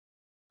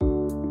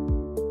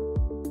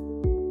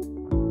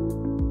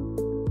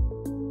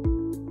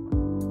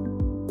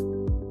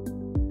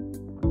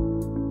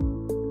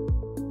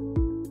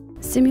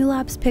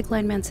Simulab's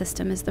PICCLineMan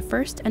system is the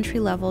first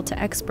entry-level to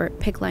expert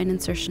PICC line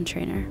insertion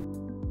trainer.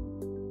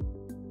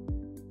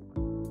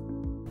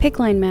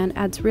 PICCLineMan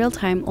adds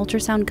real-time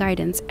ultrasound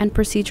guidance and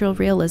procedural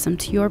realism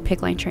to your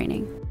PICC line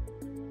training.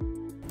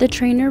 The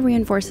trainer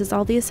reinforces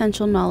all the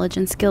essential knowledge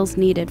and skills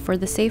needed for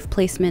the safe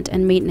placement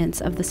and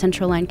maintenance of the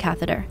central line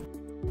catheter.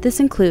 This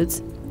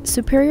includes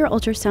superior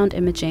ultrasound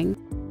imaging,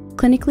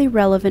 clinically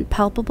relevant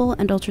palpable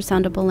and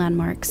ultrasoundable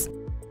landmarks,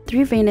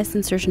 3 venous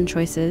insertion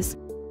choices,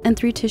 and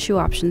 3 tissue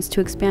options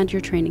to expand your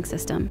training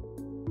system.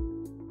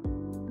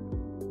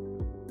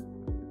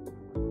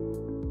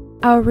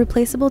 Our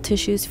replaceable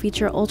tissues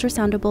feature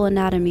ultrasoundable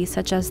anatomy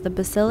such as the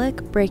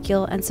basilic,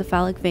 brachial, and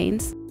cephalic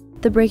veins,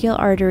 the brachial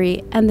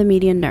artery, and the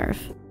median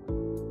nerve.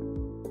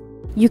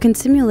 You can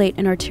simulate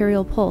an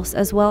arterial pulse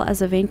as well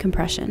as a vein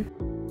compression.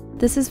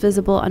 This is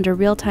visible under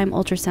real-time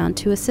ultrasound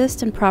to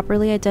assist in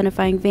properly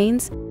identifying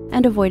veins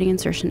and avoiding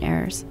insertion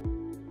errors.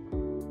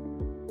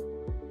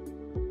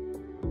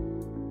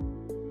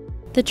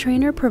 The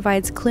trainer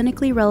provides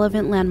clinically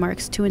relevant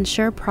landmarks to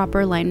ensure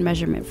proper line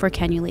measurement for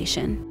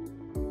cannulation.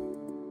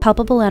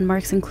 Palpable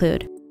landmarks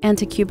include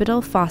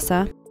antecubital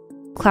fossa,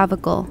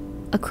 clavicle,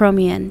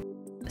 acromion,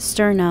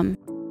 sternum,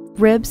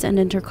 ribs, and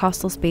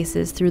intercostal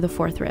spaces through the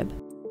 4th rib.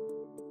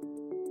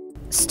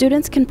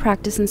 Students can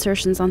practice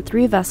insertions on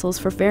 3 vessels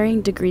for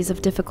varying degrees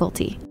of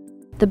difficulty: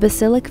 the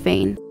basilic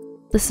vein,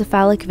 the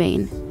cephalic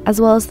vein,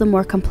 as well as the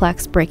more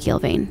complex brachial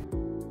vein.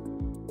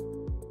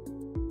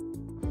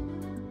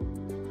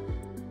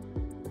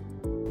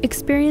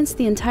 Experience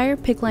the entire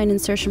PICC line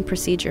insertion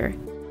procedure,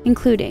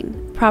 including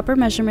proper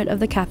measurement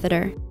of the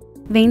catheter,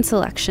 vein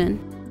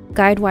selection,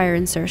 guide wire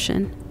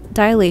insertion,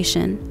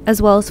 dilation,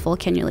 as well as full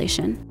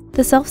cannulation.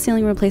 The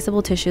self-sealing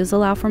replaceable tissues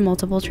allow for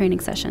multiple training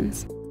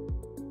sessions.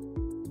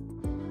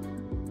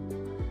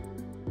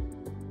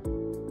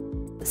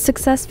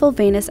 Successful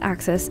venous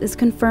access is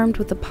confirmed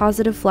with a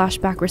positive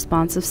flashback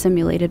response of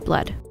simulated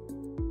blood.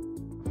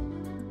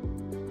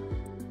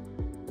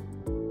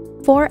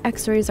 4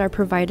 X-rays are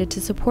provided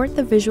to support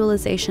the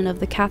visualization of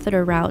the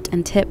catheter route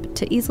and tip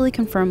to easily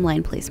confirm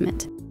line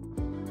placement.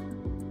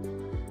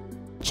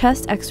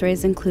 Chest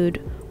X-rays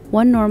include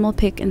 1 normal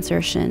PICC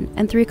insertion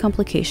and 3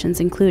 complications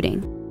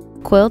including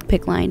coiled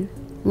PICC line,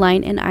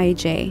 line in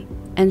IJ,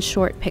 and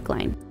short PICC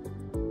line.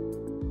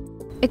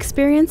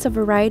 Experience a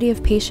variety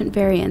of patient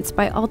variants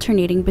by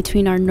alternating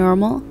between our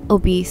normal,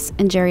 obese,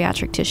 and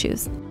geriatric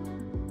tissues.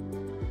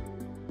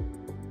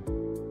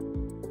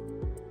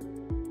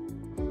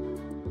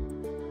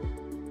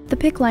 The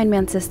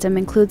PICCLineMan system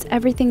includes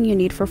everything you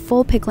need for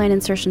full PICC line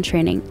insertion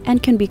training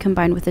and can be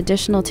combined with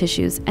additional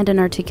tissues and an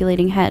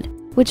articulating head,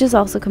 which is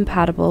also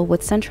compatible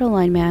with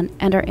CentralLineMan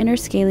and our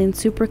interscaling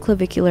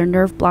supraclavicular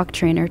nerve block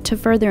trainer to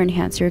further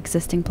enhance your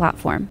existing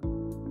platform.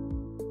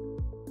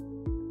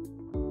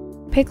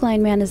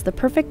 PICCLineMan is the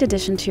perfect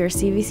addition to your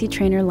CVC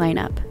trainer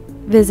lineup.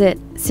 Visit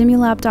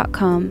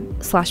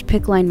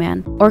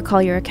simulab.com/PICCLineMan or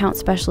call your account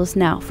specialist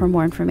now for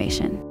more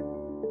information.